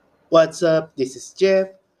What's up? This is Jeff.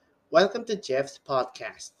 Welcome to Jeff's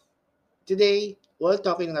podcast. Today, we're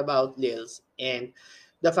talking about Lils and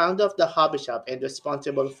the founder of the hobby shop and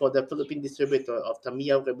responsible for the Philippine distributor of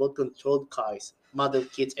Tamiya remote controlled cars, model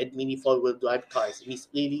kits, and mini four-wheel drive cars, Miss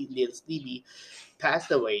Lily Lils Libby,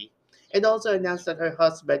 passed away, and also announced that her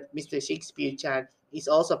husband, Mr. Shakespeare Chan, is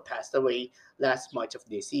also passed away last March of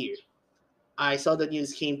this year. I saw the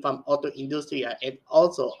news came from Auto Industria and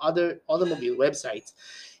also other automobile websites,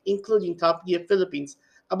 including Top Gear Philippines,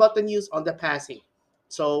 about the news on the passing.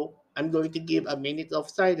 So I'm going to give a minute of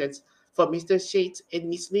silence for Mr. Shades and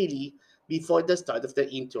Miss Lily before the start of the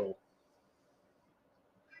intro.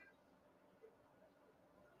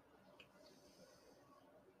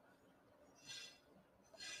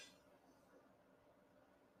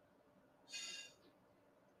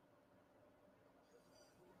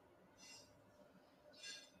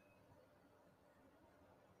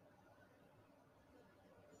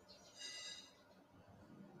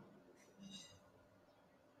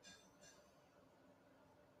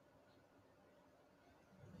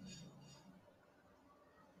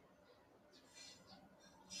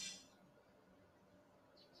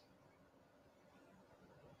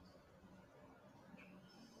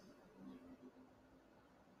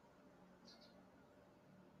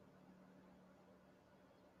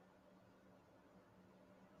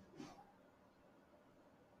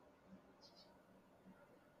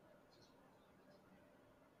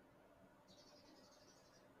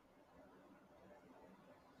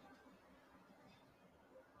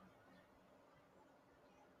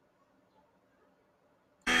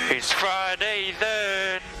 It's Friday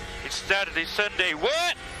then. It's Saturday, Sunday.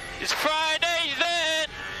 What? It's Friday then.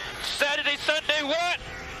 Saturday, Sunday. What?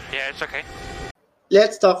 Yeah, it's okay.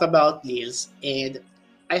 Let's talk about Lils, and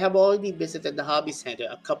I have already visited the hobby center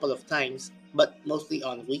a couple of times, but mostly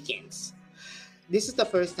on weekends. This is the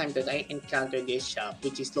first time that I encountered this shop,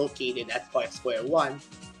 which is located at Park Square 1,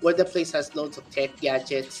 where the place has loads of tech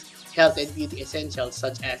gadgets, health and beauty essentials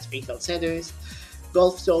such as facial centers,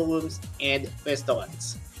 golf showrooms, and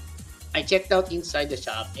restaurants. I checked out inside the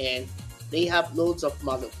shop and they have loads of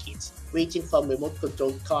model kits, ranging from remote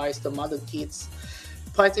controlled cars to model kits,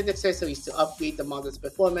 parts and accessories to upgrade the model's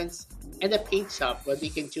performance, and a paint shop where they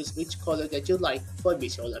can choose which color that you like for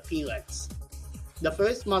visual appearance. The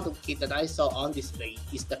first model kit that I saw on display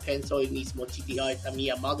is the Pensoy Nismo GTR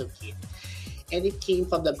Tamiya model kit, and it came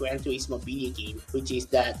from the Gran Turismo video game, which is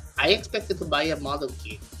that I expected to buy a model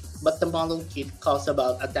kit, but the model kit costs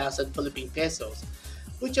about 1,000 Philippine pesos,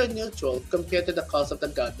 which are neutral compared to the cost of the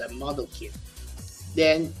Gundam model kit.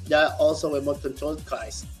 Then there are also remote controlled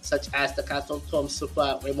cars, such as the Castle Tom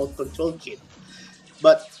Supra remote control kit.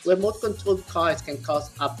 But remote controlled cars can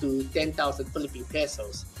cost up to 10,000 Philippine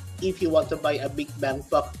pesos if you want to buy a big bang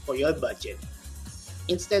buck for your budget.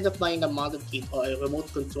 Instead of buying a model kit or a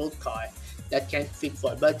remote controlled car that can't fit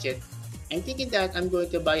for a budget, I'm thinking that I'm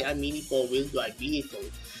going to buy a mini four-wheel drive vehicle,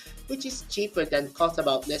 which is cheaper than cost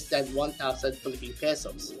about less than 1,000 Philippine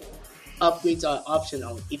pesos. Upgrades are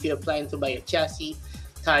optional if you're planning to buy a chassis,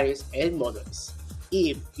 tires, and motors.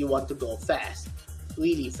 If you want to go fast,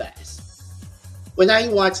 really fast. When I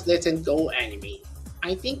watched Let's and Go anime,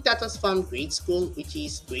 I think that was from grade school, which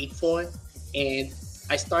is grade 4, and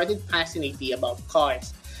I started passionately about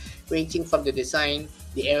cars, ranging from the design,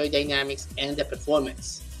 the aerodynamics, and the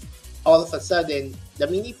performance. All of a sudden, the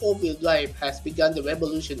mini four-wheel drive has begun the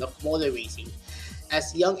revolution of motor racing,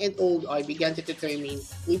 as young and old are began to determine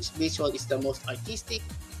which visual is the most artistic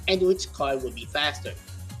and which car will be faster.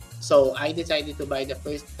 So I decided to buy the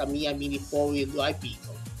first Tamiya mini four-wheel drive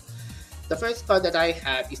vehicle. The first car that I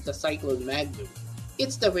have is the Cyclone Magnum.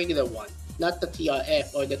 It's the regular one, not the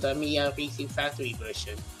TRF or the Tamiya Racing Factory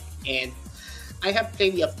version, and I have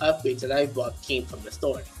plenty of upgrades that I bought came from the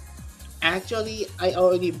store. Actually, I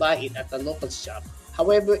already buy it at the local shop.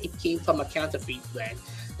 However, it came from a counterfeit brand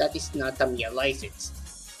that is not Tamiya licensed.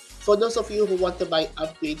 For those of you who want to buy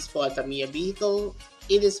upgrades for a Tamiya vehicle,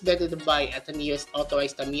 it is better to buy at the nearest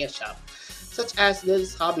authorized Tamiya shop, such as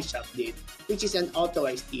this hobby shop did, which is an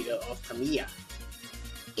authorized dealer of Tamiya.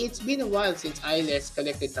 It's been a while since I last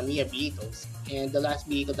collected Tamiya vehicles, and the last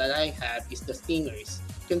vehicle that I have is the Stingers,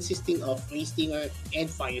 consisting of Free Stinger and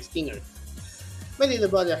Fire Stinger. My little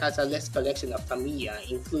brother has a less collection of Tamiya,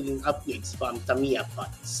 including upgrades from Tamiya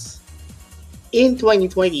parts. In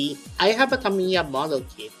 2020, I have a Tamiya model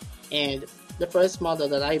kit, and the first model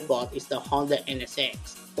that I bought is the Honda NSX,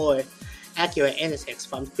 or Acura NSX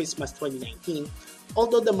from Christmas 2019,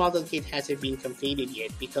 although the model kit hasn't been completed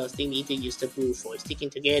yet because they need to use the glue for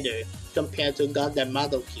sticking together compared to Gundam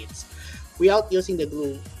model kits without using the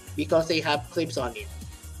glue because they have clips on it.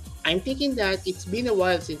 I'm thinking that it's been a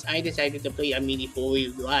while since I decided to play a mini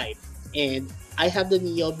four-wheel drive, and I have the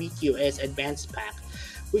Neo BQS Advanced Pack,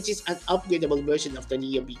 which is an upgradable version of the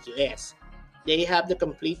Neo BQS. They have the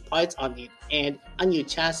complete parts on it and a new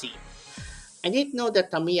chassis. I didn't know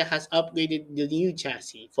that Tamiya has upgraded the new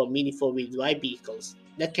chassis for mini four-wheel drive vehicles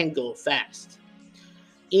that can go fast.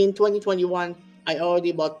 In 2021, I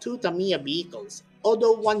already bought two Tamiya vehicles,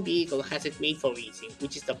 although one vehicle hasn't made for racing,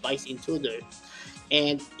 which is the Vice Intruder,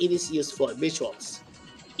 and it is used for visuals.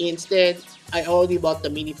 Instead, I already bought the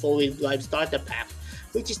mini four-wheel drive starter pack,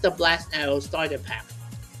 which is the Blast Arrow starter pack.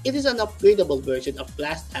 It is an upgradable version of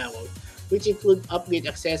Blast Arrow, which includes upgrade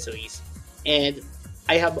accessories, and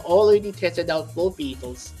I have already tested out both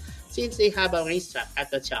vehicles since they have a racetrack at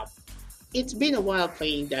the shop. It's been a while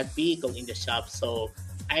playing that vehicle in the shop, so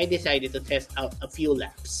I decided to test out a few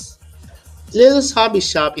laps. Little's Hobby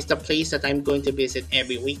Shop is the place that I'm going to visit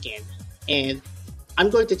every weekend, and I'm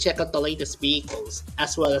going to check out the latest vehicles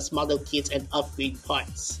as well as model kits and upgrade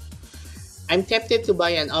parts. I'm tempted to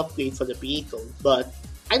buy an upgrade for the vehicle, but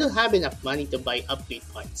I don't have enough money to buy upgrade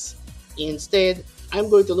parts. Instead, I'm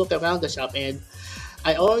going to look around the shop, and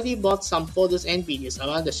I already bought some photos and videos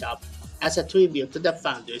around the shop as a tribute to the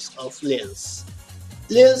founders of Lil's.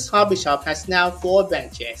 Lil's Hobby Shop has now four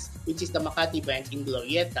branches, which is the Makati branch in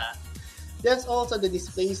Glorieta. There's also the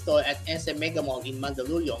display store at SM Mega Mall in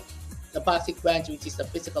Mandaluyong, the Pasig branch, which is the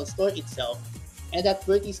physical store itself, and at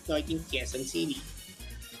Bertie's North in Quezon City.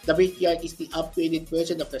 The Brickyard is the upgraded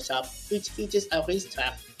version of the shop, which features a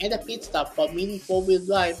racetrack and a pit stop for mini four-wheel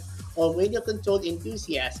drive or radio-controlled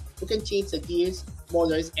enthusiasts who can change the gears,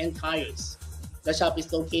 motors, and tires. The shop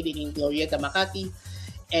is located in Glorieta, Makati,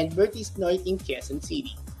 and Bertie's North in Quezon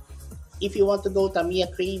City. If you want to go Tamiya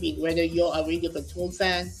craving, whether you're a radio control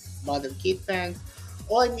fan, model kit fan,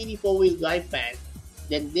 or a mini four-wheel drive fan,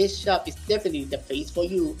 then this shop is definitely the place for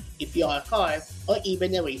you if you're a car or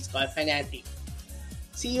even a race car fanatic.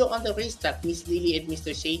 See you on the racetrack, Miss Lily and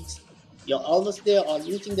Mr. Shakes. You're almost there on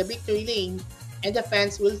reaching the victory lane, and the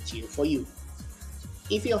fans will cheer for you.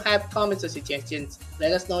 If you have comments or suggestions,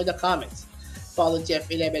 let us know in the comments. Follow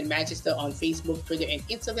Jeff11 Manchester on Facebook, Twitter, and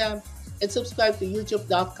Instagram, and subscribe to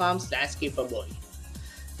youtube.com/Keeperboy.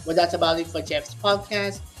 Well, that's about it for Jeff's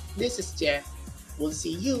podcast. This is Jeff. We'll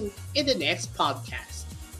see you in the next podcast.